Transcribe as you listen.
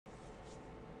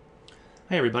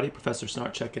Hey everybody, Professor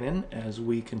Snart checking in as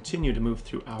we continue to move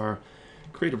through our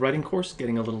creative writing course,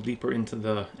 getting a little deeper into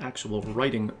the actual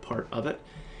writing part of it.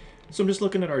 So I'm just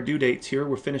looking at our due dates here.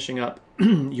 We're finishing up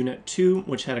Unit 2,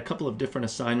 which had a couple of different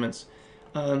assignments,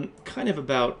 kind of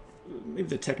about maybe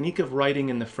the technique of writing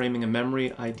and the framing a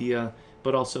memory idea,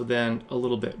 but also then a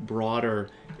little bit broader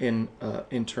in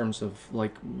terms of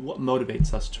like what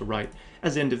motivates us to write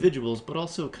as individuals, but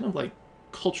also kind of like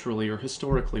culturally or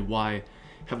historically, why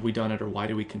have we done it, or why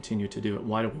do we continue to do it?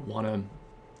 Why do we want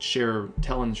to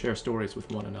tell and share stories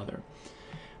with one another?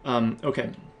 Okay,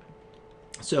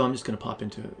 so I'm just going to pop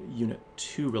into Unit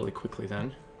 2 really quickly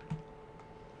then.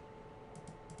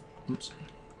 Oops.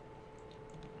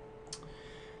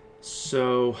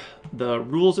 So the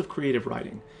rules of creative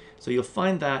writing. So you'll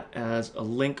find that as a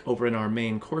link over in our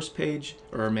main course page,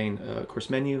 or our main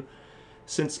course menu.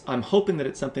 Since I'm hoping that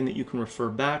it's something that you can refer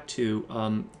back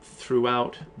to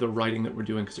throughout the writing that we're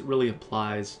doing, because it really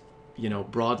applies,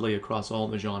 broadly across all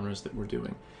the genres that we're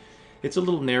doing. It's a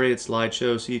little narrated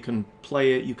slideshow, so you can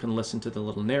play it, you can listen to the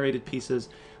little narrated pieces.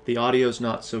 The audio's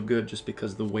not so good just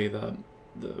because the way the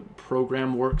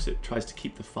program works, it tries to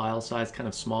keep the file size kind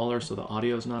of smaller, so the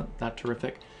audio's not that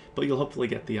terrific, but you'll hopefully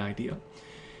get the idea.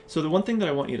 So the one thing that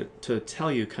I want you to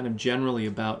tell you kind of generally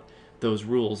about those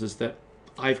rules is that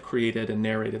I've created and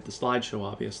narrated the slideshow,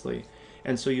 obviously.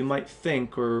 And so you might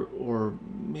think or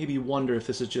maybe wonder if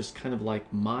this is just kind of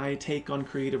like my take on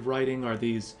creative writing. Are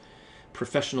these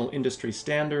professional industry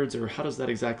standards, or how does that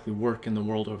exactly work in the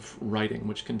world of writing,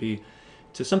 which can be,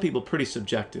 to some people, pretty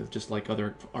subjective, just like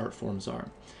other art forms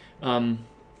are. And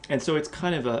so it's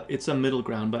kind of it's a middle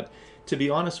ground, but to be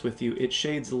honest with you, it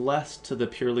shades less to the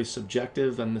purely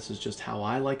subjective, and this is just how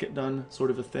I like it done sort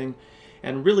of a thing,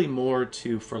 and really more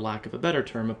to, for lack of a better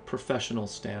term, a professional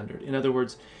standard. In other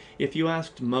words, if you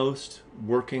asked most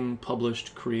working,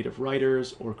 published creative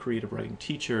writers or creative writing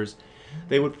teachers,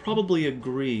 they would probably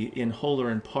agree in whole or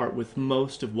in part with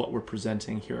most of what we're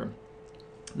presenting here.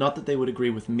 Not that they would agree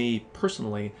with me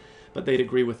personally, but they'd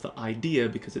agree with the idea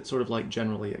because it's sort of like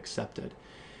generally accepted.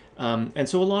 And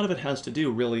so a lot of it has to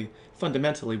do really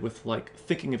fundamentally with like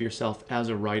thinking of yourself as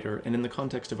a writer, and in the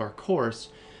context of our course,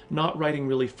 not writing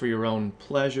really for your own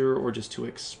pleasure or just to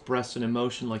express an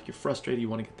emotion, like you're frustrated, you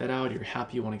want to get that out, you're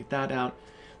happy, you want to get that out.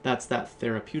 That's that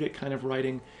therapeutic kind of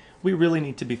writing. We really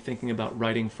need to be thinking about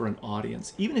writing for an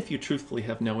audience. Even if you truthfully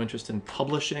have no interest in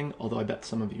publishing, although I bet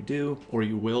some of you do, or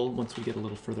you will once we get a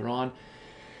little further on,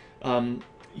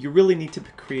 you really need to be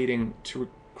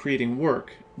creating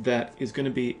work that is going to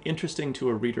be interesting to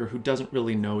a reader who doesn't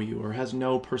really know you or has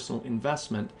no personal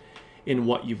investment in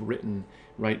what you've written,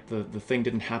 right? The thing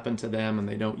didn't happen to them and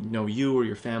they don't know you or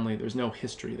your family. There's no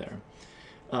history there.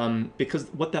 Because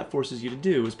what that forces you to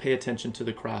do is pay attention to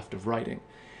the craft of writing.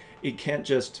 You can't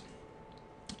just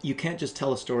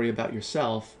tell a story about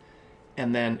yourself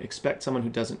and then expect someone who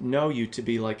doesn't know you to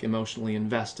be like emotionally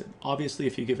invested. Obviously,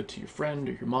 if you give it to your friend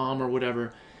or your mom or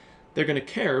whatever, they're going to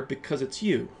care because it's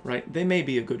you, right? They may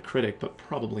be a good critic, but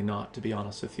probably not, to be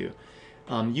honest with you.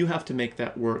 You have to make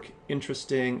that work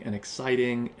interesting and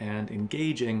exciting and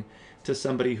engaging to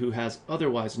somebody who has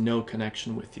otherwise no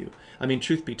connection with you. I mean,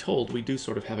 truth be told, we do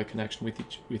sort of have a connection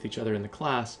with each other in the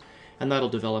class, and that'll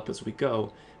develop as we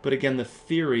go. But again, the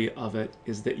theory of it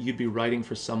is that you'd be writing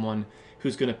for someone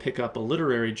who's going to pick up a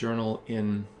literary journal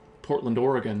in Portland,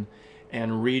 Oregon,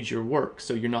 and read your work.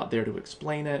 So you're not there to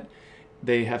explain it.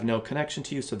 They have no connection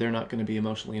to you, so they're not going to be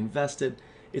emotionally invested.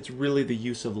 It's really the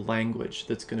use of language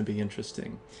that's going to be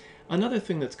interesting. Another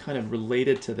thing that's kind of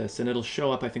related to this, and it'll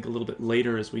show up I think a little bit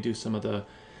later as we do some of the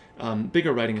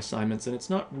bigger writing assignments, and it's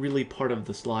not really part of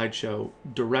the slideshow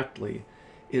directly,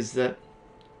 is that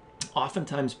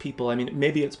oftentimes people, I mean,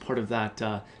 maybe it's part of that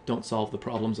don't solve the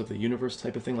problems of the universe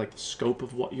type of thing, like the scope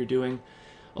of what you're doing.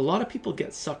 A lot of people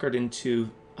get suckered into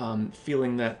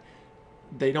feeling that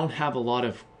they don't have a lot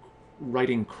of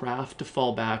writing craft to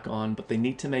fall back on, but they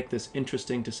need to make this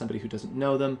interesting to somebody who doesn't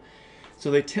know them. So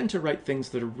they tend to write things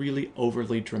that are really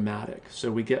overly dramatic.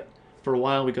 So for a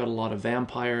while we got a lot of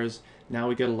vampires, now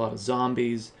we get a lot of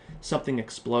zombies, something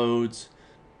explodes,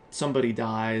 somebody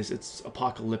dies, it's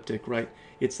apocalyptic, right?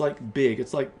 It's like big,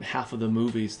 it's like half of the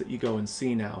movies that you go and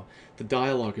see now. The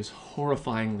dialogue is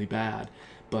horrifyingly bad,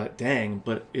 but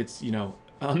it's,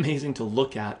 amazing to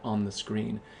look at on the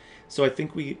screen. So I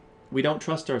think we don't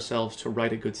trust ourselves to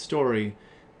write a good story,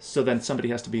 so then somebody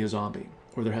has to be a zombie,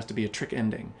 or there has to be a trick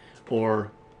ending,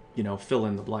 or, fill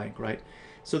in the blank, right?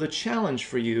 So the challenge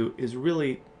for you is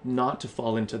really not to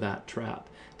fall into that trap,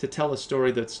 to tell a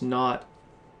story that's not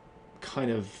kind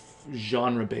of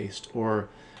genre-based or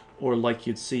like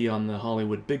you'd see on the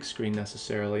Hollywood big screen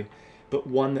necessarily, but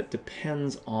one that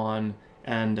depends on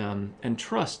and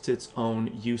trusts its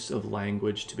own use of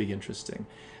language to be interesting.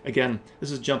 Again,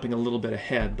 this is jumping a little bit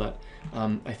ahead, but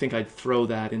I think I'd throw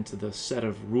that into the set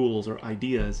of rules or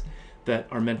ideas that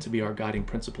are meant to be our guiding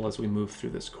principle as we move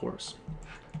through this course.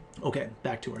 Okay,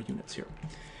 back to our units here.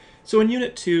 So in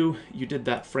Unit 2, you did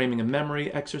that framing a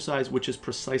memory exercise, which is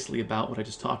precisely about what I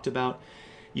just talked about.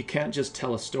 You can't just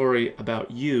tell a story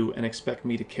about you and expect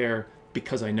me to care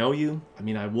because I know you. I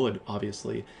mean, I would,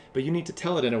 obviously, but you need to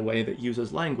tell it in a way that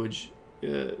uses language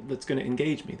that's going to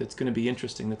engage me, that's going to be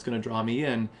interesting, that's going to draw me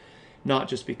in, not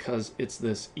just because it's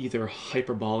this either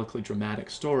hyperbolically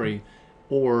dramatic story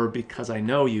or because I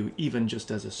know you, even just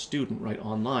as a student, right,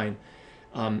 online.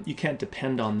 You can't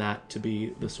depend on that to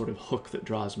be the sort of hook that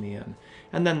draws me in.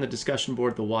 And then the discussion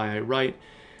board, the why I write,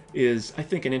 is, I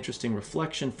think, an interesting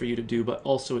reflection for you to do, but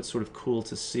also it's sort of cool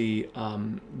to see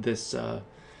the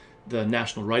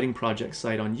National Writing Project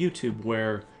site on YouTube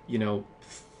where, you know,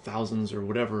 thousands or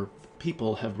whatever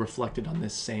people have reflected on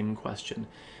this same question.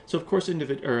 So of course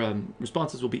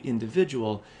responses will be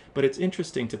individual, but it's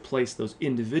interesting to place those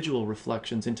individual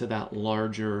reflections into that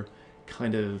larger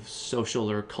kind of social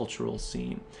or cultural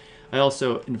scene. I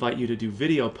also invite you to do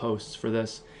video posts for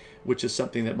this, which is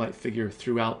something that might figure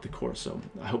throughout the course. So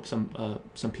I hope some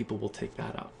people will take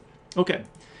that out. Okay,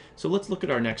 so let's look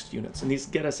at our next units, and these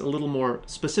get us a little more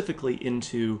specifically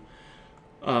into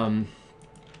some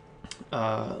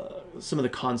of the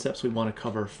concepts we want to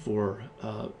cover for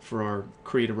our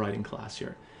creative writing class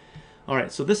here. All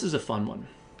right, so this is a fun one.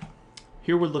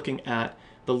 Here we're looking at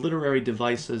the literary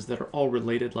devices that are all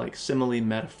related, like simile,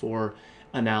 metaphor,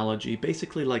 analogy,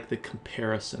 basically like the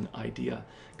comparison idea,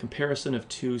 comparison of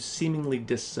two seemingly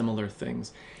dissimilar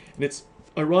things. And it's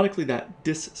ironically that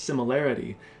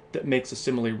dissimilarity that makes a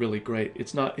simile really great.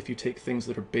 It's not if you take things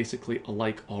that are basically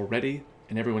alike already,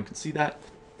 and everyone can see that,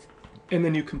 and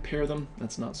then you compare them.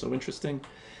 That's not so interesting.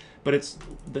 But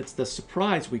that's the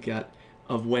surprise we get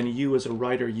of when you as a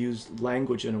writer use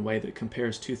language in a way that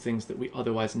compares two things that we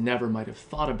otherwise never might have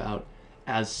thought about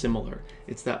as similar.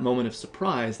 It's that moment of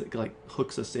surprise that like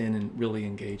hooks us in and really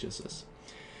engages us.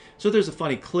 So there's a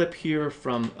funny clip here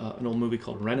from an old movie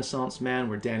called Renaissance Man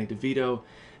where Danny DeVito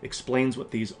explains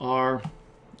what these are.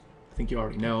 I think you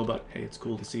already know, but hey, it's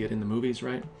cool to see it in the movies,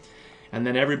 right? And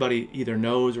then everybody either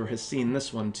knows or has seen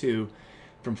this one too,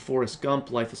 from Forrest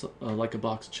Gump, Life is Like a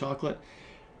Box of Chocolate.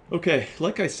 Okay,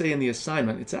 like I say in the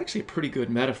assignment, it's actually a pretty good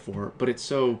metaphor, but it's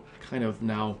so kind of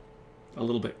now a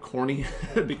little bit corny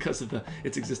because of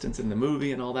its existence in the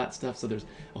movie and all that stuff, so there's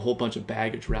a whole bunch of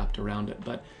baggage wrapped around it.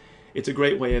 But it's a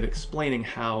great way of explaining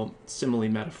how simile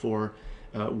metaphor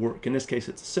work. In this case,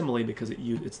 it's a simile because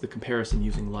it's the comparison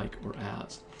using like or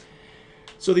as.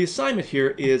 So the assignment here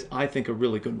is, I think, a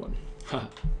really good one.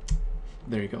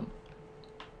 There you go.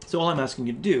 So all I'm asking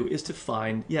you to do is to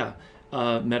find,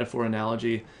 metaphor,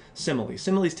 analogy, simile.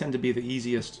 Similes tend to be the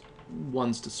easiest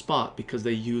ones to spot because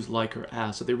they use like or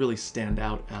as, so they really stand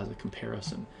out as a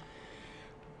comparison.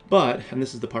 But, and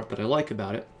this is the part that I like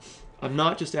about it, I'm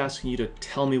not just asking you to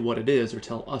tell me what it is or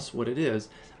tell us what it is.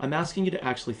 I'm asking you to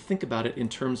actually think about it in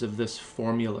terms of this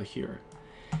formula here.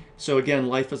 So again,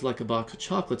 Life is Like a Box of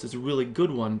Chocolates is a really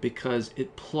good one because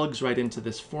it plugs right into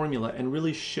this formula and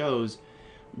really shows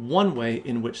one way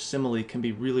in which simile can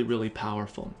be really, really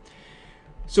powerful.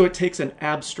 So it takes an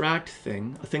abstract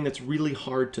thing, a thing that's really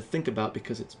hard to think about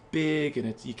because it's big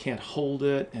and you can't hold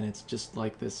it and it's just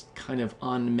like this kind of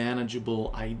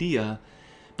unmanageable idea,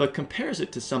 but compares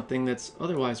it to something that's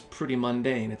otherwise pretty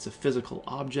mundane. It's a physical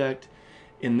object.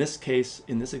 In this case,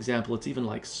 in this example, it's even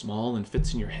like small and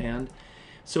fits in your hand.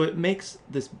 So it makes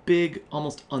this big,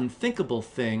 almost unthinkable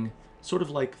thing sort of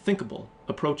like thinkable,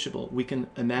 approachable. We can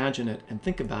imagine it and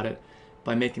think about it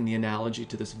by making the analogy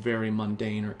to this very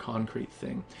mundane or concrete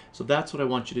thing. So that's what I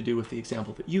want you to do with the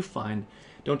example that you find.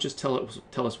 Don't just tell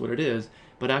us what it is,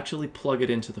 but actually plug it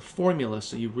into the formula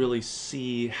so you really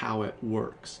see how it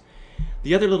works.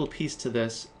 The other little piece to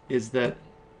this is that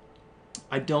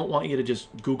I don't want you to just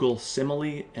Google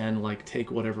simile and like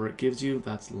take whatever it gives you.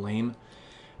 That's lame.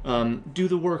 Do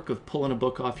the work of pulling a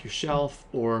book off your shelf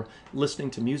or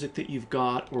listening to music that you've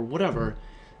got or whatever,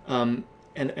 and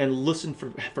listen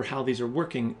for how these are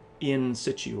working in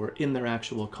situ or in their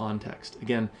actual context.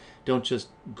 Again, don't just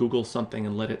Google something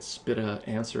and let it spit an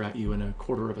answer at you in a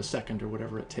quarter of a second or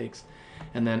whatever it takes,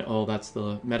 and then, oh, that's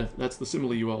the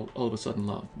simile you all of a sudden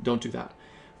love. Don't do that.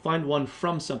 Find one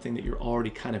from something that you're already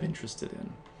kind of interested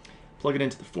in. Plug it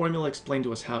into the formula, explain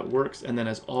to us how it works, and then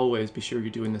as always, be sure you're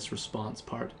doing this response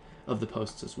part of the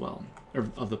posts as well, or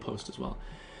of the post as well.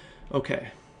 Okay,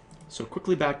 so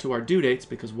quickly back to our due dates,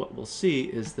 because what we'll see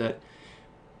is that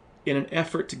in an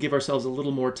effort to give ourselves a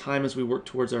little more time as we work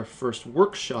towards our first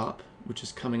workshop, which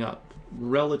is coming up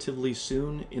relatively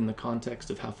soon in the context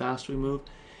of how fast we move,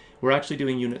 we're actually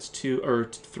doing units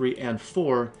 3 and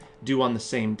 4 due on the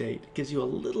same date. It gives you a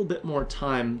little bit more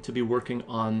time to be working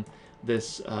on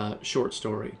this short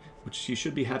story, which you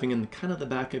should be having in kind of the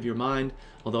back of your mind,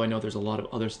 although I know there's a lot of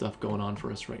other stuff going on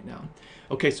for us right now.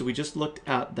 Okay, so we just looked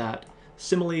at that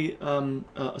simile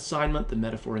assignment, the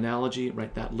metaphor analogy,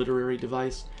 right, that literary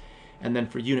device. And then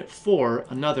for Unit 4,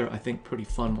 another, I think, pretty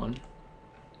fun one.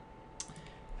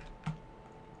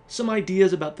 Some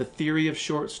ideas about the theory of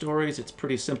short stories. It's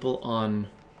pretty simple on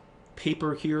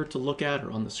paper here to look at,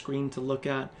 or on the screen to look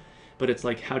at, but it's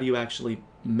like, how do you actually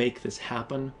make this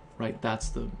happen, right? That's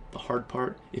the hard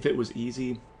part. If it was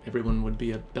easy, everyone would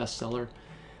be a bestseller,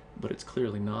 but it's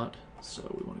clearly not, so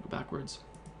we want to go backwards.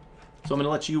 So I'm going to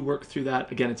let you work through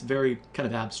that. Again, it's very kind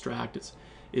of abstract.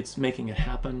 It's making it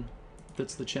happen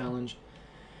that's the challenge.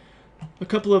 A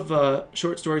couple of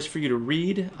short stories for you to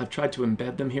read. I've tried to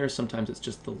embed them here. Sometimes it's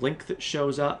just the link that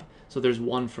shows up. So there's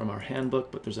one from our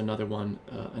handbook, but there's another one,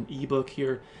 an ebook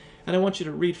here. And I want you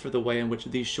to read for the way in which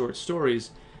these short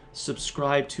stories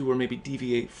subscribe to or maybe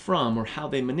deviate from, or how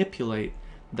they manipulate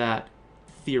that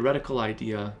theoretical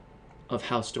idea of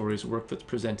how stories work that's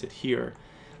presented here.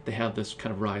 They have this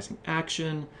kind of rising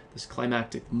action, this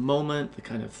climactic moment, the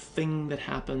kind of thing that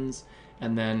happens,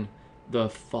 and then the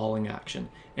falling action.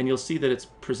 And you'll see that it's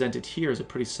presented here as a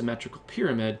pretty symmetrical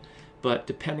pyramid, but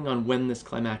depending on when this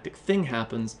climactic thing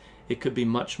happens, it could be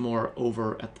much more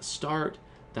over at the start,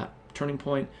 that turning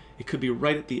point. It could be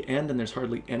right at the end and there's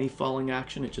hardly any falling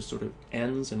action. It just sort of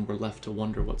ends and we're left to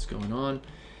wonder what's going on.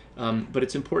 But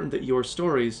it's important that your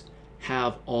stories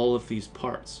have all of these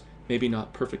parts. Maybe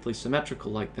not perfectly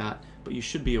symmetrical like that, but you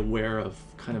should be aware of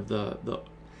kind of the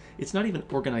it's not even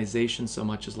organization so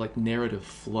much as like narrative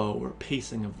flow or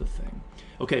pacing of the thing.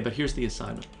 Okay, but here's the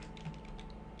assignment.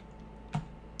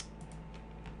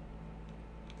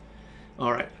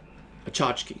 All right, a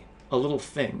tchotchke, a little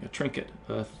thing, a trinket,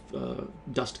 a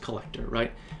dust collector,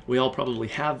 right? We all probably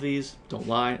have these. Don't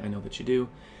lie, I know that you do.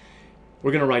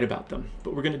 We're going to write about them,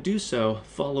 but we're going to do so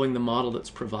following the model that's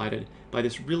provided by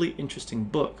this really interesting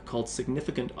book called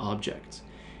Significant Objects.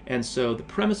 And so the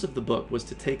premise of the book was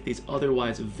to take these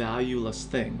otherwise valueless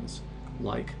things,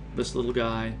 like this little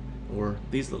guy or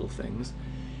these little things,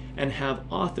 and have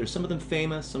authors, some of them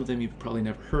famous, some of them you've probably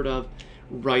never heard of,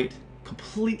 write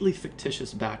completely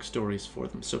fictitious backstories for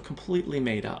them, so completely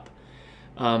made up,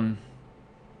 and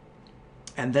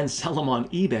then sell them on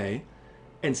eBay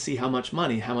and see how much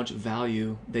money, how much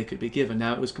value they could be given.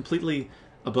 Now, it was completely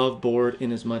above board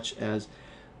in as much as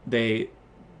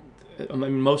I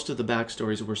mean, most of the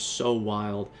backstories were so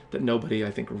wild that nobody, I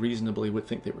think, reasonably would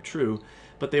think they were true,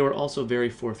 but they were also very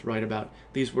forthright about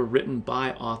these were written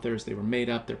by authors, they were made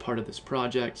up, they're part of this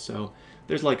project, so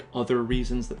there's like other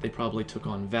reasons that they probably took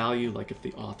on value, like if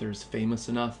the author's famous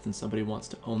enough, then somebody wants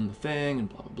to own the thing, and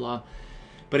blah, blah, blah.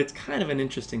 But it's kind of an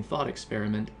interesting thought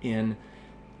experiment in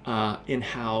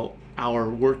how our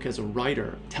work as a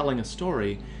writer, telling a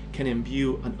story, can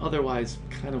imbue an otherwise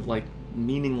kind of like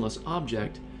meaningless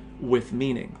object with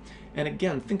meaning. And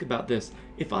again, think about this.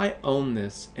 If I own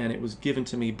this and it was given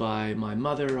to me by my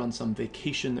mother on some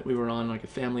vacation that we were on, like a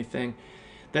family thing,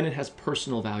 then it has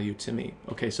personal value to me.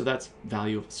 Okay, so that's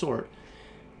value of a sort.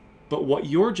 But what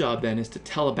your job then is to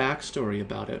tell a backstory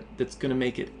about it that's going to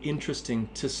make it interesting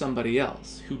to somebody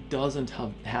else who doesn't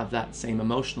have that same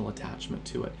emotional attachment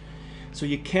to it. So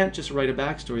you can't just write a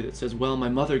backstory that says, well, my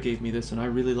mother gave me this and I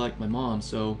really like my mom,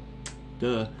 so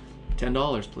duh,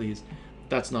 $10 please.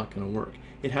 That's not going to work.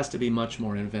 It has to be much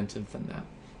more inventive than that.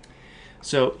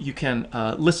 So you can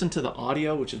listen to the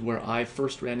audio, which is where I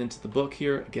first ran into the book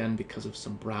here. Again, because of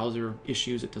some browser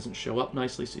issues, it doesn't show up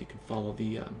nicely, so you can follow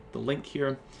the link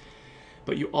here.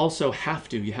 But you also have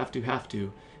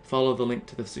to follow the link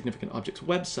to the Significant Objects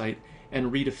website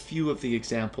and read a few of the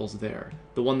examples there.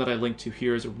 The one that I linked to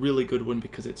here is a really good one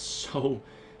because it's so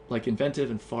like inventive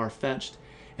and far-fetched,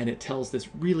 and it tells this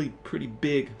really pretty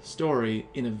big story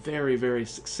in a very, very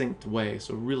succinct way,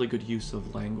 so really good use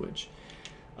of language.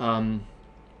 And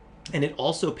it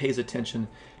also pays attention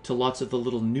to lots of the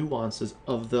little nuances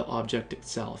of the object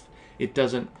itself. It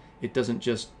doesn't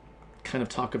just kind of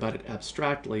talk about it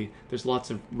abstractly. There's lots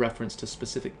of reference to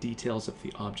specific details of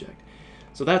the object.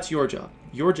 So that's your job.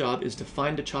 Your job is to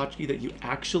find a tchotchke that you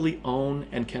actually own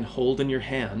and can hold in your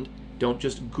hand. Don't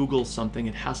just Google something.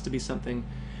 It has to be something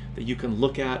that you can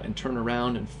look at and turn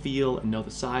around and feel and know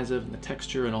the size of and the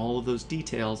texture and all of those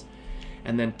details,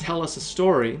 and then tell us a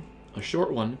story, a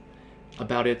short one,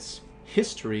 about its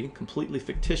history, completely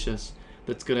fictitious,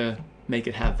 that's going to make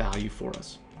it have value for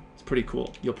us. pretty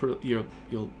cool.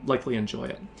 You'll likely enjoy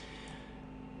it.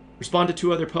 Respond to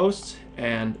 2 other posts,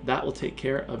 and that will take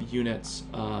care of units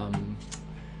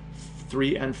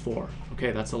 3 and 4.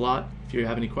 Okay, that's a lot. If you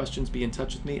have any questions, be in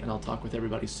touch with me, and I'll talk with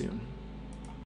everybody soon.